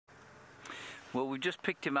Well, we've just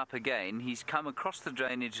picked him up again. He's come across the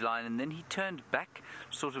drainage line and then he turned back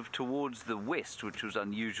sort of towards the west, which was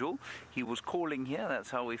unusual. He was calling here,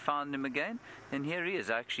 that's how we found him again. And here he is.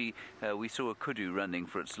 Actually, we saw a kudu running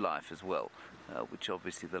for its life as well, which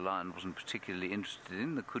obviously the lion wasn't particularly interested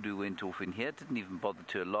in. The kudu went off in here, didn't even bother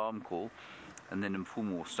to alarm call. And then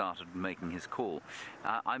Mfumo started making his call.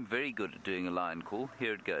 I'm very good at doing a lion call.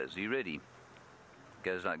 Here it goes. Are you ready? It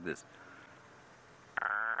goes like this.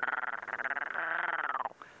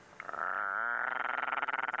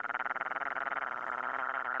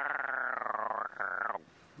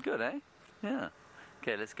 Good, eh? Yeah.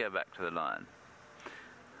 Okay, let's go back to the lion.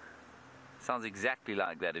 Sounds exactly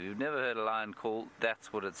like that. If you've never heard a lion call,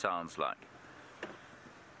 that's what it sounds like.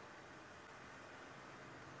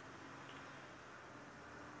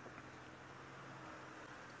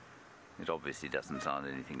 It obviously doesn't sound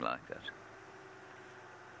anything like that.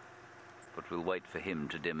 But we'll wait for him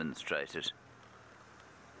to demonstrate it.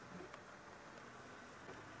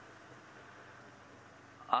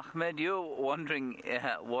 Ahmed, you're wondering if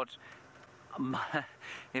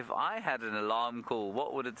I had an alarm call,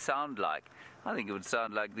 what would it sound like? I think it would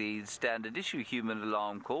sound like the standard issue human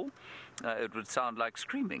alarm call. It would sound like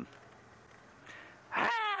screaming.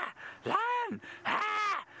 Ah! Lion!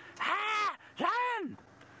 Ah! Ah! Lion!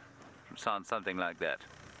 It would sound something like that.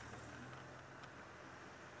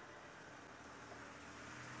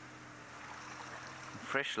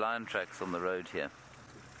 Fresh lion tracks on the road here.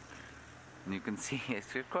 And you can see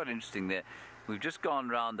it's quite interesting there. We've just gone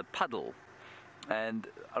around the puddle, and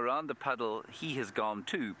around the puddle he has gone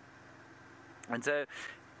too. And so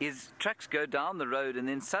his tracks go down the road, and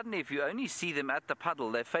then suddenly if you only see them at the puddle,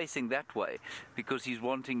 they're facing that way because he's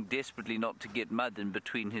wanting desperately not to get mud in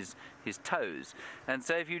between his toes. And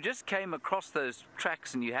so if you just came across those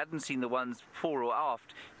tracks and you hadn't seen the ones fore or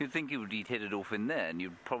aft, you'd think he would be headed off in there, and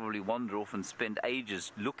you'd probably wander off and spend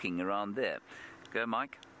ages looking around there. Go,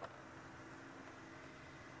 Mike.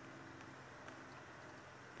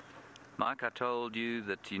 Mike, I told you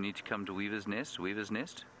that you need to come to Weaver's Nest. Weaver's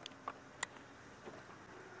Nest.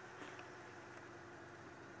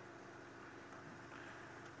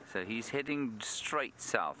 So he's heading straight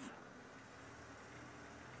south.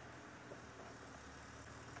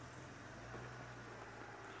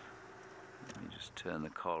 Let me just turn the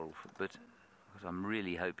car off a bit, because I'm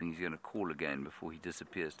really hoping he's going to call again before he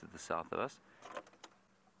disappears to the south of us.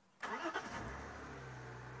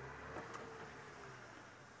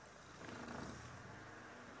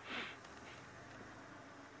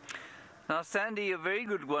 Now, Sandy, a very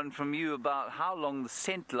good one from you about how long the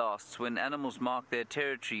scent lasts when animals mark their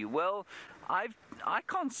territory. Well, I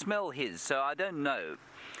can't smell his, so I don't know.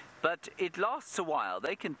 But it lasts a while.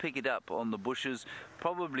 They can pick it up on the bushes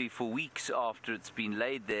probably for weeks after it's been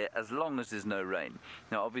laid there, as long as there's no rain.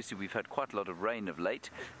 Now, obviously, we've had quite a lot of rain of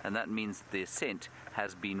late, and that means their scent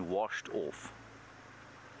has been washed off.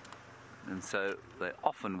 And so they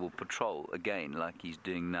often will patrol again, like he's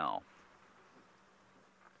doing now.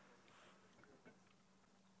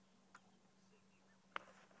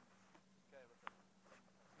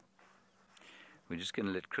 We're just going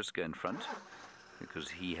to let Chris go in front, because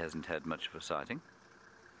he hasn't had much of a sighting.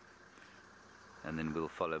 And then we'll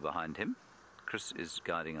follow behind him. Chris is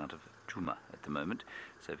guiding out of Djuma at the moment.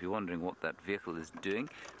 So if you're wondering what that vehicle is doing,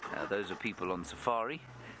 those are people on safari,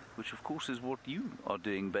 which of course is what you are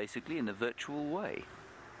doing basically in a virtual way.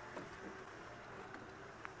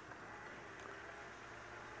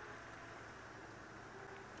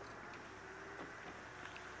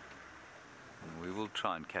 We will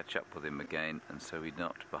try and catch up with him again, and so we're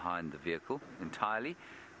not behind the vehicle entirely.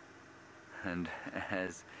 And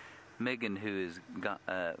as Megan, who is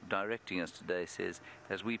directing us today, says,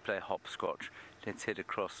 as we play hopscotch, let's head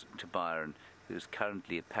across to Byron, who is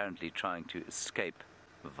currently apparently trying to escape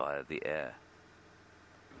via the air.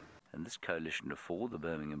 And this coalition of four, the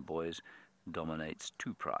Birmingham boys, dominates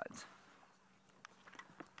two prides.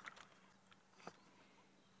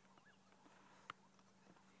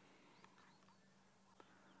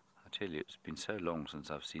 I tell you, it's been so long since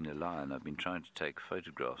I've seen a lion. I've been trying to take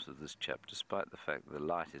photographs of this chap, despite the fact that the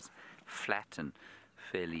light is flat and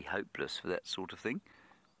fairly hopeless for that sort of thing.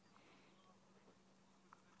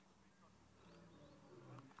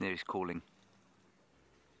 There he's calling.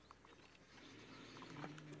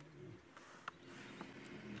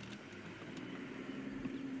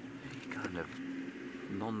 Kind of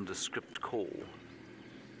nondescript call.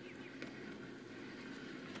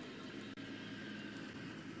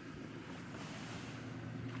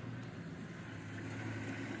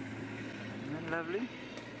 Lovely.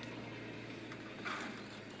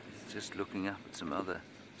 He's just looking up at some other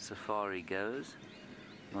safari goers.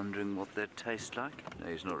 Wondering what that tastes like? No,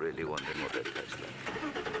 he's not really wondering what that tastes like.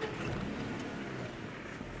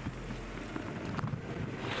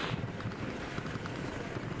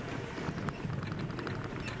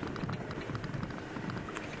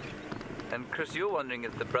 And Chris, you're wondering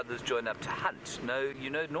if the brothers join up to hunt. No, you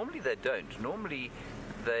know, normally they don't. Normally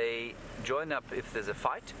they join up if there's a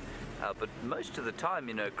fight, but most of the time,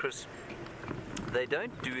 you know, Chris, they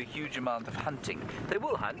don't do a huge amount of hunting. They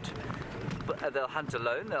will hunt, but they'll hunt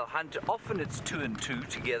alone. They'll hunt, often it's 2 and 2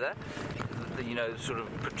 together, you know, sort of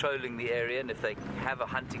patrolling the area, and if they have a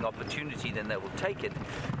hunting opportunity, then they will take it.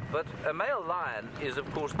 But a male lion is, of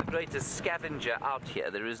course, the greatest scavenger out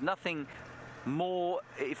here. There is nothing more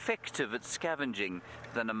effective at scavenging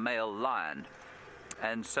than a male lion,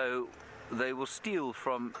 and so they will steal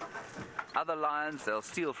from other lions, they'll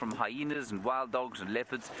steal from hyenas and wild dogs and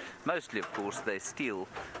leopards. Mostly, of course, they steal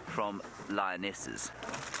from lionesses.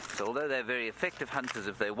 So although they're very effective hunters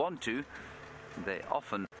if they want to, they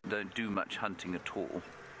often don't do much hunting at all.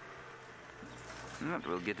 Right,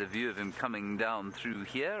 we'll get a view of him coming down through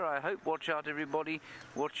here, I hope. Watch out, everybody,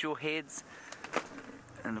 watch your heads.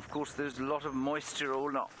 And of course there's a lot of moisture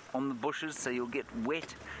all on the bushes, so you'll get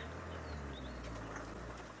wet.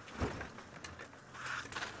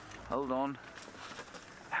 Hold on.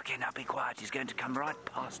 Okay, now be quiet. He's going to come right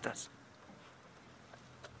past us.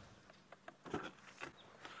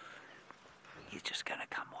 He's just going to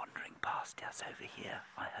come wandering past us over here,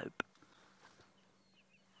 I hope.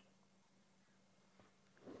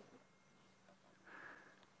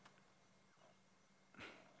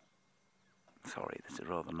 Sorry, there's a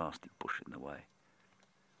rather nasty bush in the way.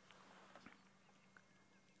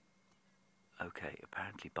 Okay,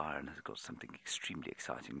 apparently Byron has got something extremely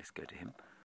exciting. Let's go to him.